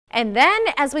And then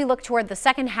as we look toward the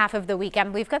second half of the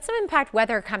weekend, we've got some impact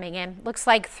weather coming in. Looks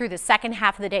like through the second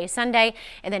half of the day Sunday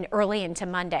and then early into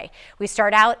Monday. We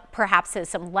start out perhaps as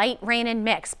some light rain and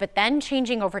mix, but then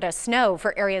changing over to snow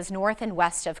for areas north and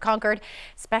west of Concord,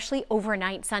 especially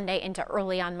overnight Sunday into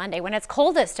early on Monday when it's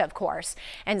coldest, of course.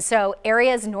 And so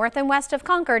areas north and west of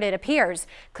Concord, it appears,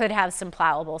 could have some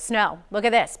plowable snow. Look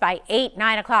at this. By 8,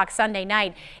 9 o'clock Sunday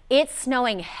night, it's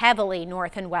snowing heavily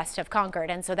north and west of Concord.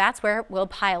 And so that's where we'll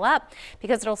pile up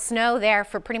because it'll snow there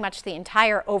for pretty much the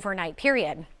entire overnight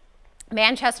period.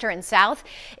 Manchester and south,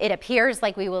 it appears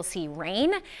like we will see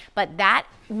rain, but that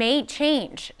may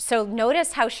change. So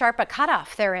notice how sharp a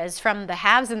cutoff there is from the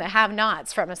haves and the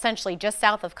have-nots, from essentially just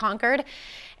south of Concord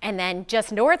and then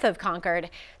just north of Concord.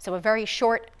 So a very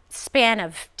short span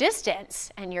of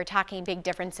distance, and you're talking big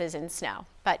differences in snow.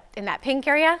 But in that pink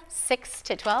area, 6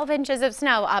 to 12 inches of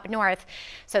snow up north.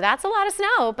 So that's a lot of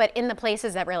snow, but in the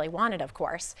places that really want it, of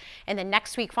course. And then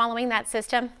next week following that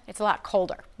system, it's a lot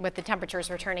colder with the temperatures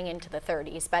returning into the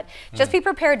 30s. But just be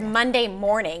prepared, Monday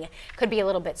morning could be a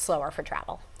little bit slower for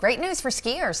travel. Great news for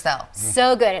skiers, though.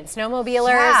 So good. And snowmobilers,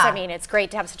 Yeah. I mean, it's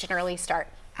great to have such an early start.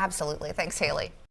 Absolutely. Thanks, Haley.